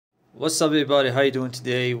What's up everybody, how you doing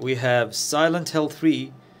today? We have Silent Hill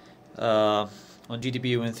 3 on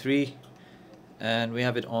GPD Win 3 and we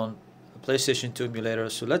have it on PlayStation 2 emulator.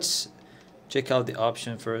 So let's check out the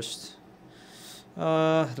option first.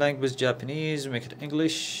 Language Japanese, make it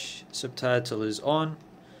English, subtitle is on,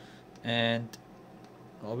 and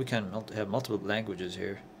well, we can have multiple languages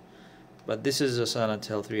here, but this is a Silent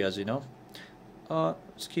Hill 3 as you know.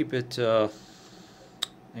 Let's keep it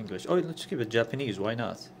English. Oh, let's keep it Japanese, why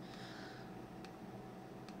not?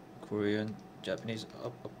 Korean, Japanese,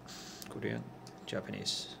 up. Korean,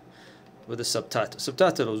 Japanese, with a subtitle.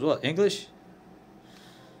 Subtitle is what? English?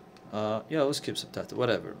 Yeah, let's keep subtitle.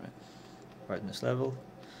 Whatever, man. Brightness level.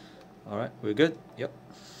 All right, we're good. Yep.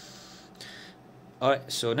 All right,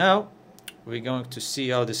 so now we're going to see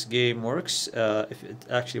how this game works. If it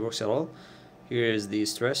actually works at all. Here is the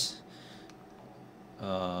stress.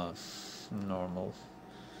 Normal.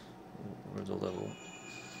 Where's the level?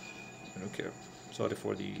 I don't care. Sorry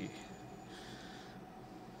for the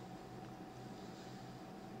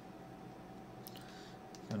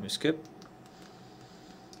Can we skip?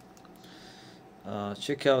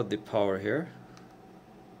 Check out the power here.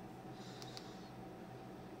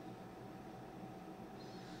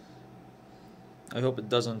 I hope it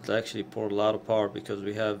doesn't actually pour a lot of power because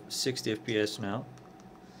we have 60 FPS now.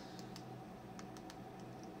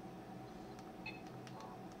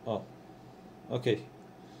 Oh, okay.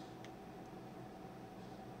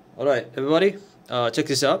 Alright everybody, check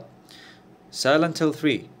this out. Silent Hill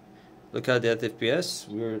 3. Look at that FPS.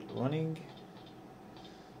 We're running.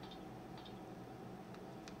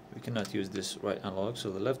 We cannot use this right analog,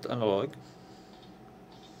 so the left analog.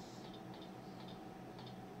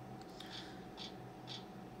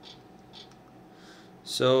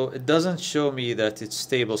 So it doesn't show me that it's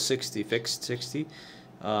stable 60, fixed 60.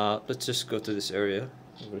 Let's just go to this area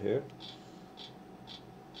over here.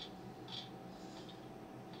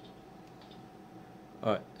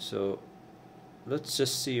 Alright, so let's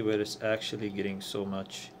just see where it's actually getting so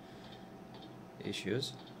much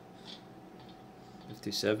issues.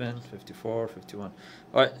 57, 54, 51.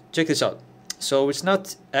 Alright, check this out. So it's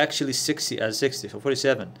not actually 60 as 60, so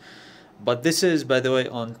 47. But this is, by the way,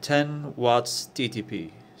 on 10 watts TTP.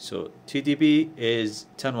 So TTP is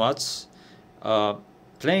 10 watts.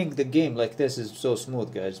 Playing the game like this is so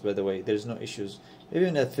smooth, guys, by the way. There's no issues.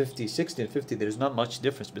 Even at 50, 60 and 50, there's not much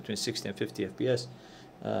difference between 60 and 50 FPS.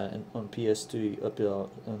 And on PS2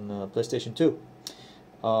 on PlayStation 2.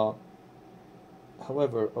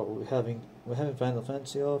 However, we're having Final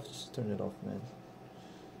Fantasy off. Just turn it off, man.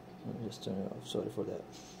 Let me just turn it off. Sorry for that.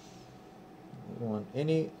 We don't want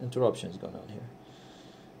any interruptions going on here.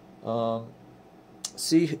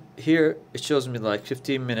 See here, it shows me like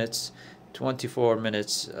 15 minutes, 24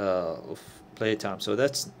 minutes of playtime. So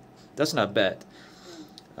that's not bad.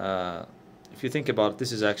 If you think about it,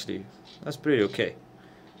 this is actually that's pretty okay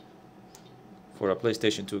for a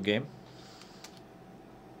PlayStation 2 game.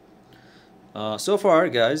 So far,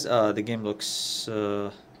 guys, the game looks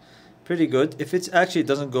pretty good. If it actually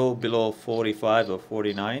doesn't go below 45 or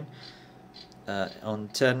 49 on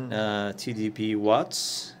 10 TDP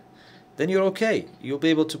watts, then you're okay. You'll be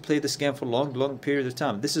able to play this game for long period of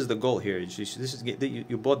time. This is the goal here.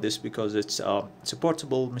 You bought this because it's a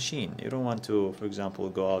portable machine. You don't want to, for example,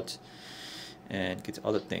 go out and get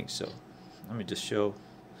other things. So let me just show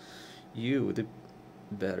you the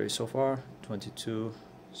battery so far, 22.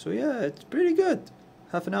 So yeah, it's pretty good.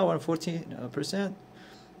 Half an hour and 14%.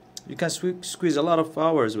 You can squeeze a lot of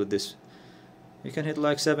hours with this. You can hit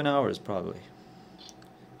like 7 hours probably.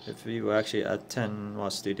 If you were actually at 10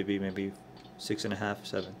 watts TDP, maybe 6.5,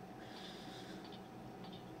 7.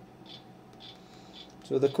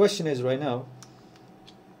 So the question is right now,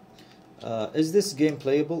 is this game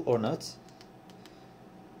playable or not?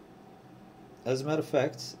 As a matter of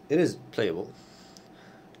fact, it is playable.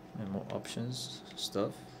 And more options,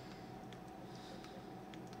 stuff.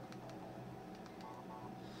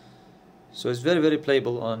 So it's very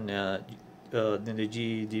playable on the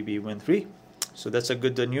GPD Win 3. So that's a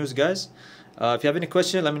good news, guys. If you have any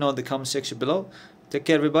question, let me know in the comment section below. Take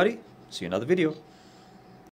care, everybody. See you in another video.